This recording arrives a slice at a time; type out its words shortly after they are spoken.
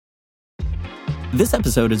This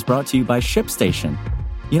episode is brought to you by ShipStation.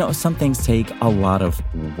 You know, some things take a lot of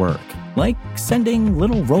work, like sending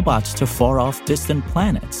little robots to far-off distant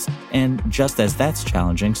planets. And just as that's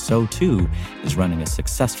challenging, so too is running a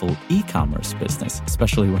successful e-commerce business,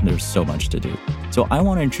 especially when there's so much to do. So I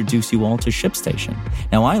want to introduce you all to ShipStation.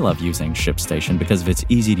 Now, I love using ShipStation because of its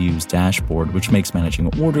easy-to-use dashboard, which makes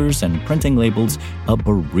managing orders and printing labels a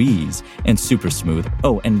breeze and super smooth.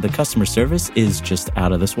 Oh, and the customer service is just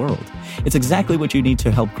out of this world. It's exactly what you need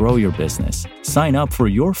to help grow your business. Sign up for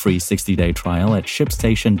your free 60-day trial at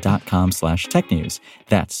shipstation.com/technews.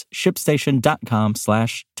 That's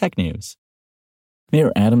shipstation.com/technews.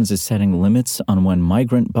 Mayor Adams is setting limits on when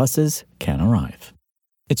migrant buses can arrive.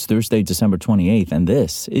 It's Thursday, December 28th, and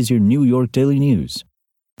this is your New York Daily News.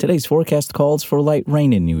 Today's forecast calls for light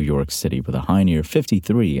rain in New York City with a high near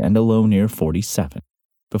 53 and a low near 47.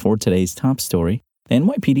 Before today's top story, the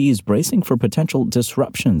NYPD is bracing for potential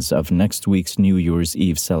disruptions of next week's New Year's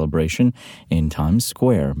Eve celebration in Times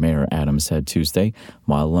Square, Mayor Adams said Tuesday,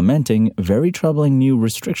 while lamenting very troubling new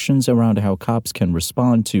restrictions around how cops can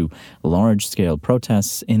respond to large-scale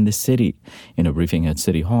protests in the city. In a briefing at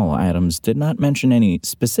City Hall, Adams did not mention any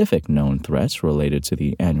specific known threats related to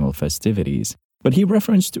the annual festivities, but he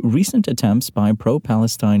referenced recent attempts by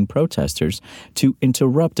pro-Palestine protesters to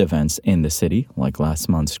interrupt events in the city, like last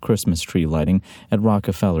month's Christmas tree lighting at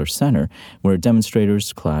Rockefeller Center, where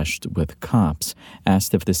demonstrators clashed with cops.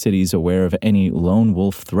 Asked if the city's aware of any lone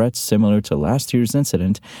wolf threats similar to last year's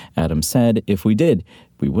incident, Adams said, "If we did,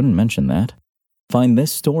 we wouldn't mention that." Find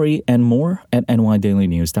this story and more at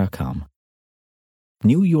nydailynews.com.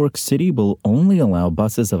 New York City will only allow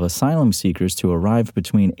buses of asylum seekers to arrive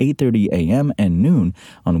between 8:30 a.m. and noon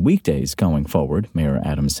on weekdays going forward, Mayor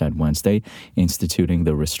Adams said Wednesday, instituting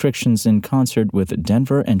the restrictions in concert with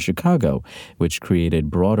Denver and Chicago, which created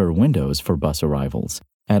broader windows for bus arrivals.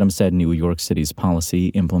 Adams said New York City's policy,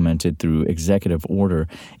 implemented through executive order,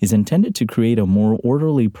 is intended to create a more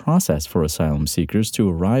orderly process for asylum seekers to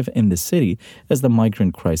arrive in the city as the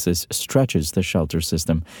migrant crisis stretches the shelter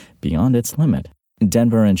system beyond its limit.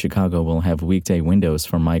 Denver and Chicago will have weekday windows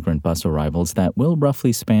for migrant bus arrivals that will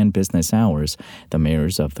roughly span business hours, the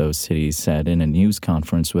mayors of those cities said in a news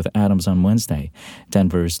conference with Adams on Wednesday.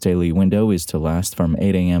 Denver's daily window is to last from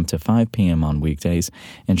 8 a.m. to 5 p.m. on weekdays,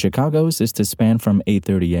 and Chicago's is to span from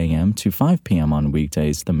 8:30 a.m. to 5 p.m. on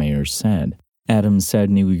weekdays, the mayors said. Adams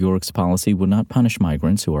said New York's policy would not punish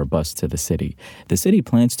migrants who are bused to the city. The city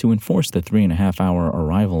plans to enforce the 3.5-hour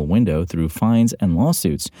arrival window through fines and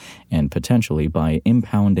lawsuits, and potentially by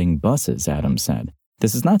impounding buses, Adams said.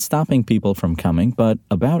 This is not stopping people from coming, but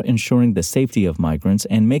about ensuring the safety of migrants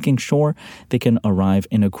and making sure they can arrive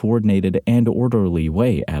in a coordinated and orderly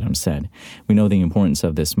way, Adams said. We know the importance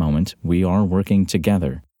of this moment. We are working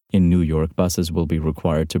together. In New York, buses will be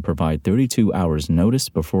required to provide 32 hours notice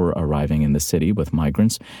before arriving in the city with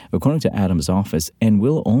migrants, according to Adams' office, and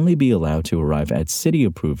will only be allowed to arrive at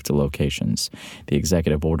city-approved locations. The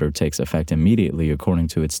executive order takes effect immediately, according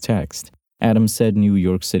to its text. Adams said New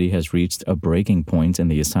York City has reached a breaking point in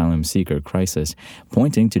the asylum seeker crisis,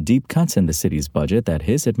 pointing to deep cuts in the city's budget that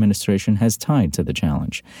his administration has tied to the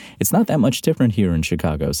challenge. It's not that much different here in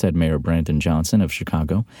Chicago, said Mayor Brandon Johnson of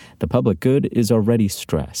Chicago. The public good is already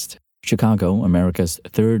stressed. Chicago, America's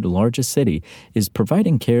third largest city, is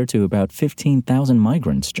providing care to about 15,000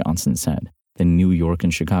 migrants, Johnson said. The New York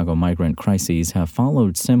and Chicago migrant crises have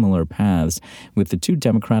followed similar paths, with the two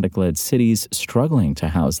Democratic-led cities struggling to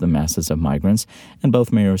house the masses of migrants, and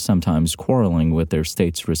both mayors sometimes quarreling with their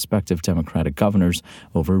states' respective Democratic governors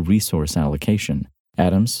over resource allocation.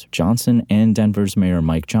 Adams, Johnson, and Denver's Mayor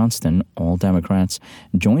Mike Johnston, all Democrats,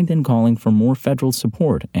 joined in calling for more federal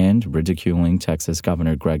support and ridiculing Texas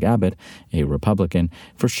Governor Greg Abbott, a Republican,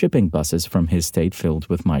 for shipping buses from his state filled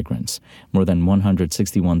with migrants. More than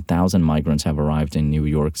 161,000 migrants have arrived in New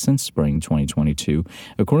York since spring 2022,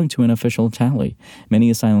 according to an official tally. Many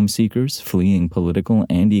asylum seekers fleeing political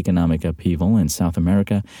and economic upheaval in South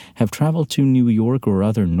America have traveled to New York or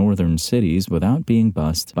other northern cities without being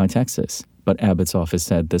bused by Texas. But Abbott's office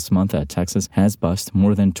said this month that Texas has bused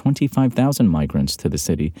more than 25,000 migrants to the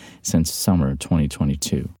city since summer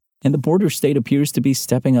 2022. And the border state appears to be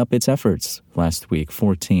stepping up its efforts. Last week,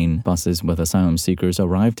 14 buses with asylum seekers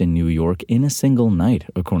arrived in New York in a single night,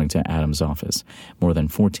 according to Adams' office. More than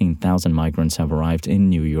 14,000 migrants have arrived in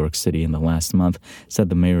New York City in the last month, said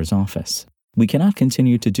the mayor's office. We cannot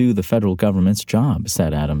continue to do the federal government's job,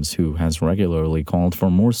 said Adams, who has regularly called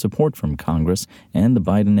for more support from Congress and the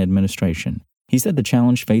Biden administration. He said the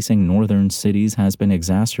challenge facing northern cities has been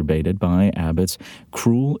exacerbated by Abbott's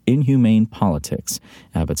cruel, inhumane politics.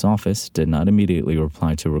 Abbott's office did not immediately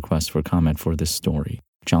reply to requests for comment for this story.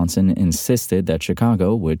 Johnson insisted that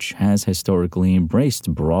Chicago, which has historically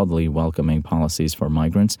embraced broadly welcoming policies for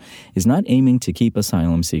migrants, is not aiming to keep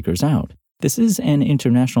asylum seekers out. This is an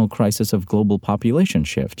international crisis of global population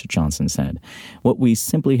shift, Johnson said. What we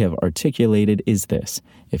simply have articulated is this: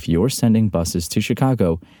 if you're sending buses to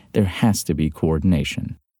Chicago, there has to be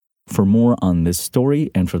coordination. For more on this story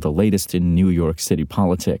and for the latest in New York City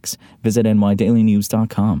politics, visit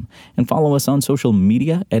nydailynews.com and follow us on social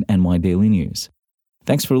media at nydailynews.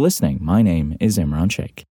 Thanks for listening. My name is Imran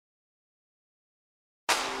Sheikh.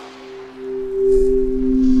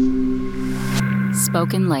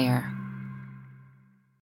 Spoken Layer.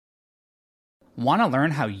 Want to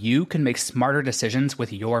learn how you can make smarter decisions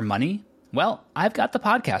with your money? Well, I've got the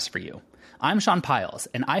podcast for you. I'm Sean Piles,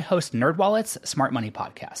 and I host NerdWallet's Smart Money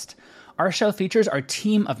Podcast. Our show features our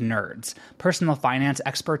team of nerds, personal finance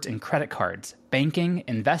experts in credit cards, banking,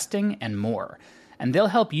 investing, and more. And they'll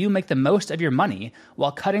help you make the most of your money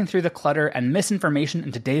while cutting through the clutter and misinformation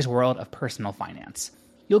in today's world of personal finance.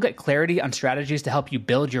 You'll get clarity on strategies to help you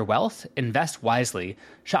build your wealth, invest wisely,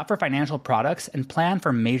 shop for financial products, and plan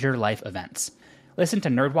for major life events. Listen to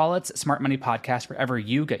NerdWallet's Smart Money Podcast wherever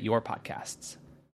you get your podcasts.